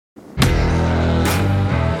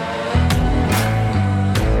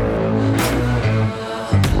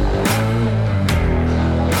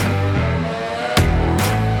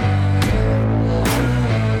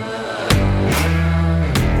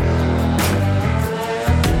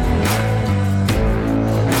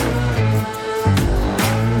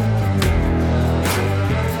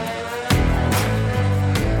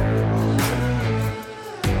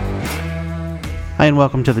and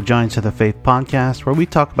welcome to the Giants of the Faith podcast, where we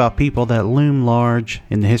talk about people that loom large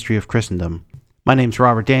in the history of Christendom. My name's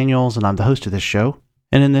Robert Daniels, and I'm the host of this show.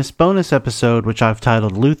 And in this bonus episode, which I've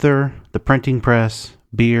titled Luther, the Printing Press,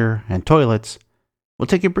 Beer, and Toilets, we'll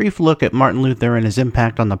take a brief look at Martin Luther and his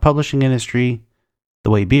impact on the publishing industry,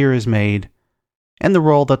 the way beer is made, and the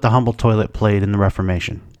role that the humble toilet played in the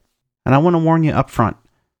Reformation. And I want to warn you up front,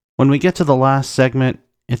 when we get to the last segment,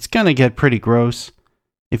 it's going to get pretty gross.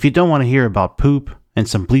 If you don't want to hear about poop and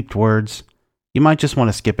some bleeped words, you might just want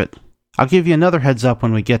to skip it. I'll give you another heads up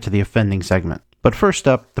when we get to the offending segment. But first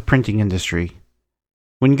up, the printing industry.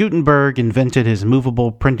 When Gutenberg invented his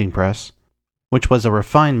movable printing press, which was a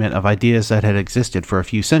refinement of ideas that had existed for a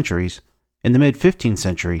few centuries, in the mid-15th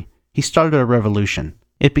century, he started a revolution.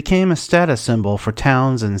 It became a status symbol for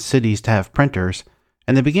towns and cities to have printers,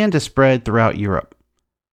 and they began to spread throughout Europe.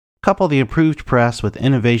 Couple the improved press with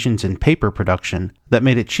innovations in paper production that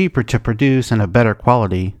made it cheaper to produce and of better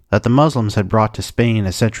quality that the Muslims had brought to Spain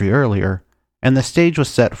a century earlier, and the stage was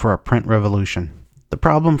set for a print revolution. The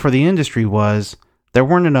problem for the industry was there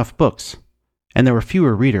weren't enough books, and there were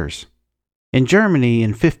fewer readers. In Germany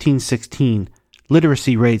in 1516,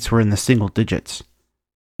 literacy rates were in the single digits.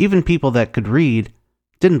 Even people that could read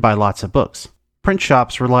didn't buy lots of books. Print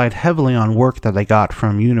shops relied heavily on work that they got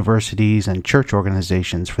from universities and church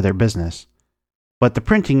organizations for their business. But the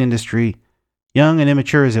printing industry, young and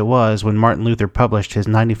immature as it was when Martin Luther published his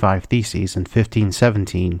 95 Theses in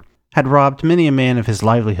 1517, had robbed many a man of his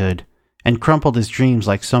livelihood and crumpled his dreams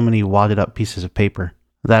like so many wadded up pieces of paper.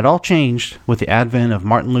 That all changed with the advent of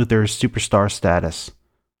Martin Luther's superstar status.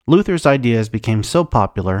 Luther's ideas became so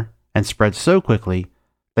popular and spread so quickly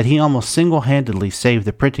that he almost single-handedly saved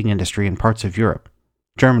the printing industry in parts of Europe,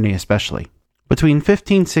 Germany especially. Between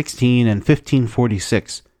 1516 and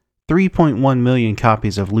 1546, 3.1 million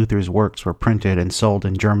copies of Luther's works were printed and sold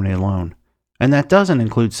in Germany alone, and that doesn't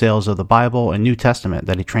include sales of the Bible and New Testament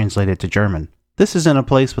that he translated to German. This is in a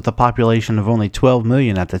place with a population of only 12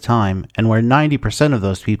 million at the time, and where 90% of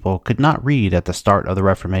those people could not read at the start of the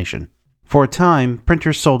Reformation. For a time,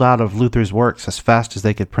 printers sold out of Luther's works as fast as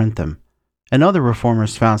they could print them, and other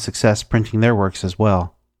reformers found success printing their works as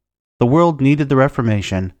well. The world needed the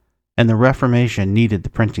Reformation, and the Reformation needed the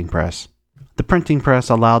printing press. The printing press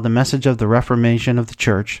allowed the message of the Reformation of the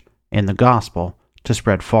Church and the Gospel to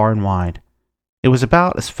spread far and wide. It was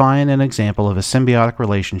about as fine an example of a symbiotic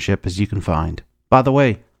relationship as you can find. By the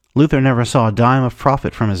way, Luther never saw a dime of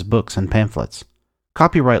profit from his books and pamphlets.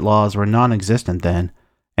 Copyright laws were non-existent then,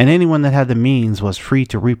 and anyone that had the means was free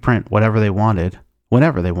to reprint whatever they wanted,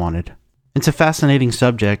 whenever they wanted. It's a fascinating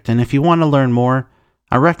subject, and if you want to learn more,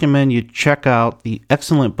 I recommend you check out the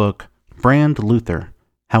excellent book, Brand Luther,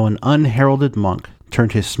 How an Unheralded Monk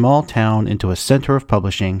Turned His Small Town into a Center of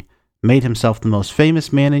Publishing, Made Himself the Most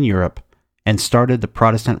Famous Man in Europe, and Started the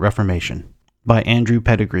Protestant Reformation, by Andrew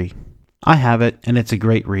Pettigrew. I have it, and it's a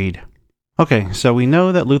great read. Okay, so we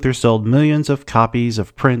know that Luther sold millions of copies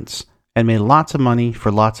of prints and made lots of money for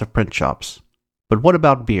lots of print shops. But what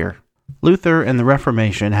about beer? Luther and the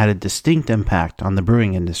Reformation had a distinct impact on the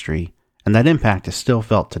brewing industry, and that impact is still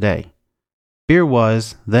felt today. Beer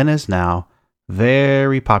was, then as now,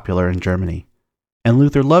 very popular in Germany, and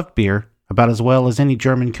Luther loved beer about as well as any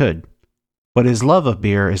German could. But his love of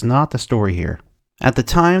beer is not the story here. At the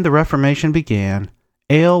time the Reformation began,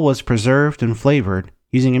 ale was preserved and flavored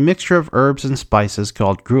using a mixture of herbs and spices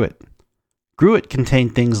called gruit. Gruit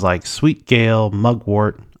contained things like sweet gale,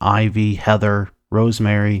 mugwort, ivy, heather,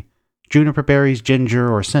 rosemary, juniper berries,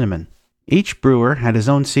 ginger, or cinnamon. Each brewer had his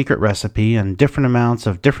own secret recipe, and different amounts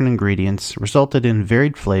of different ingredients resulted in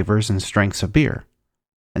varied flavors and strengths of beer.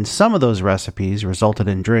 And some of those recipes resulted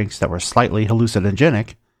in drinks that were slightly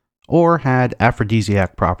hallucinogenic or had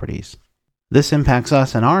aphrodisiac properties. This impacts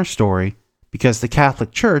us in our story because the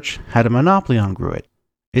Catholic Church had a monopoly on gruit.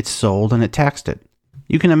 It sold and it taxed it.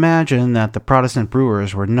 You can imagine that the Protestant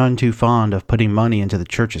brewers were none too fond of putting money into the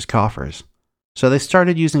church's coffers. So they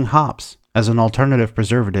started using hops as an alternative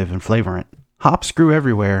preservative and flavorant. Hops grew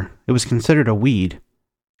everywhere. It was considered a weed,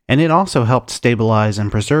 and it also helped stabilize and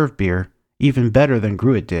preserve beer even better than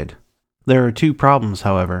gruit did. There are two problems,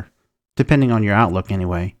 however, depending on your outlook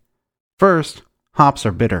anyway. First, hops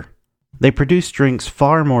are bitter. They produce drinks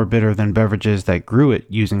far more bitter than beverages that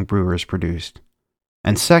gruit-using brewers produced.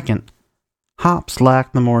 And second, hops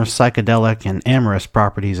lack the more psychedelic and amorous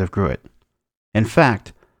properties of gruit. In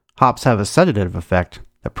fact, hops have a sedative effect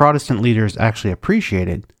that Protestant leaders actually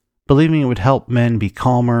appreciated, believing it would help men be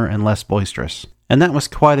calmer and less boisterous. And that was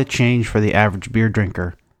quite a change for the average beer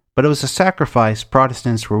drinker, but it was a sacrifice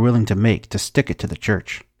Protestants were willing to make to stick it to the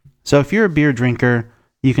church. So if you're a beer drinker,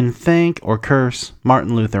 You can thank or curse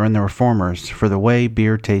Martin Luther and the Reformers for the way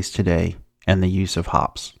beer tastes today and the use of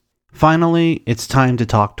hops. Finally, it's time to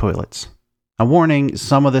talk toilets. A warning,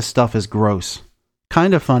 some of this stuff is gross.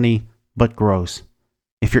 Kind of funny, but gross.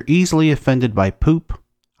 If you're easily offended by poop,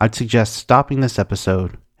 I'd suggest stopping this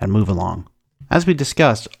episode and move along. As we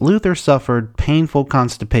discussed, Luther suffered painful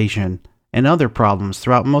constipation and other problems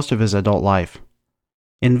throughout most of his adult life.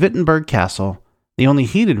 In Wittenberg Castle, the only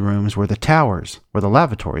heated rooms were the towers, where the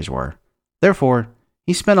lavatories were. Therefore,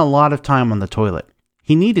 he spent a lot of time on the toilet.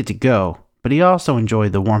 He needed to go, but he also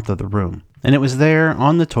enjoyed the warmth of the room. And it was there,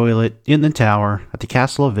 on the toilet, in the tower, at the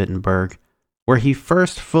Castle of Wittenberg, where he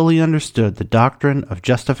first fully understood the doctrine of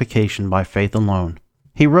justification by faith alone.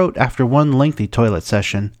 He wrote after one lengthy toilet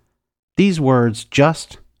session, "These words,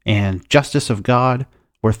 just and justice of God,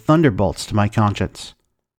 were thunderbolts to my conscience.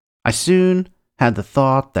 I soon had the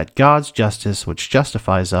thought that God's justice, which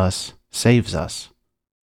justifies us, saves us.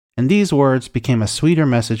 And these words became a sweeter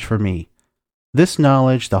message for me. This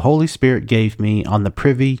knowledge the Holy Spirit gave me on the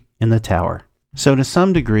privy in the tower." So to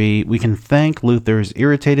some degree, we can thank Luther's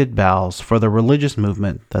irritated bowels for the religious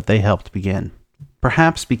movement that they helped begin.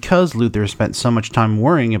 Perhaps because Luther spent so much time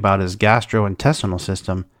worrying about his gastrointestinal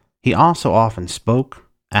system, he also often spoke,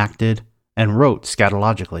 acted, and wrote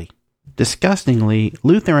scatologically. Disgustingly,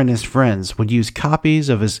 Luther and his friends would use copies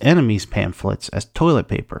of his enemies' pamphlets as toilet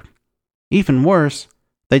paper. Even worse,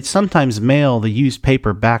 they'd sometimes mail the used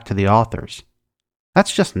paper back to the authors.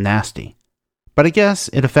 That's just nasty. But I guess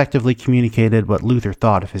it effectively communicated what Luther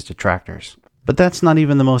thought of his detractors. But that's not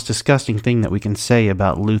even the most disgusting thing that we can say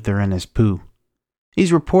about Luther and his poo.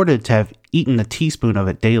 He's reported to have eaten a teaspoon of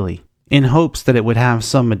it daily, in hopes that it would have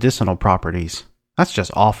some medicinal properties. That's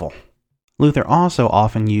just awful. Luther also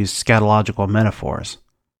often used scatological metaphors.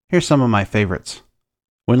 Here's some of my favorites.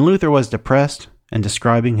 When Luther was depressed and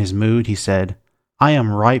describing his mood, he said, "I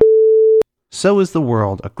am ripe. So is the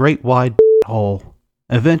world, a great wide hole.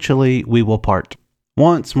 Eventually, we will part."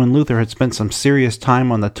 Once, when Luther had spent some serious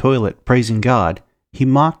time on the toilet praising God, he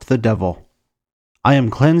mocked the devil. "I am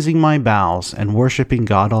cleansing my bowels and worshiping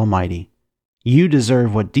God Almighty. You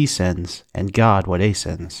deserve what descends, and God what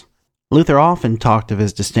ascends." Luther often talked of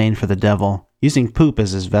his disdain for the devil, using poop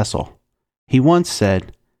as his vessel. He once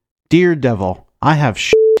said, "Dear devil, I have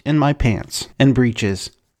shit in my pants and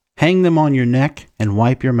breeches. Hang them on your neck and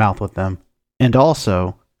wipe your mouth with them. And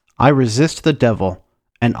also, I resist the devil,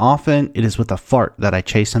 and often it is with a fart that I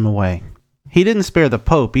chase him away." He didn't spare the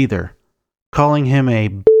Pope either, calling him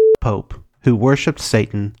a Pope who worshipped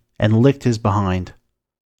Satan and licked his behind.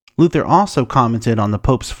 Luther also commented on the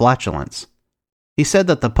Pope's flatulence. He said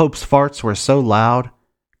that the Pope's farts were so loud,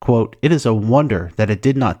 quote, "It is a wonder that it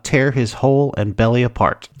did not tear his hole and belly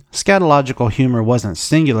apart." Scatological humor wasn't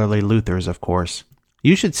singularly Luther's, of course.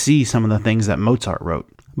 You should see some of the things that Mozart wrote.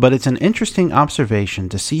 But it's an interesting observation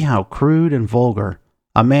to see how crude and vulgar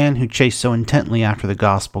a man who chased so intently after the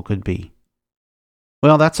gospel could be.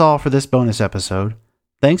 Well, that's all for this bonus episode.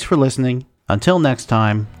 Thanks for listening. Until next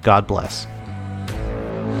time, God bless.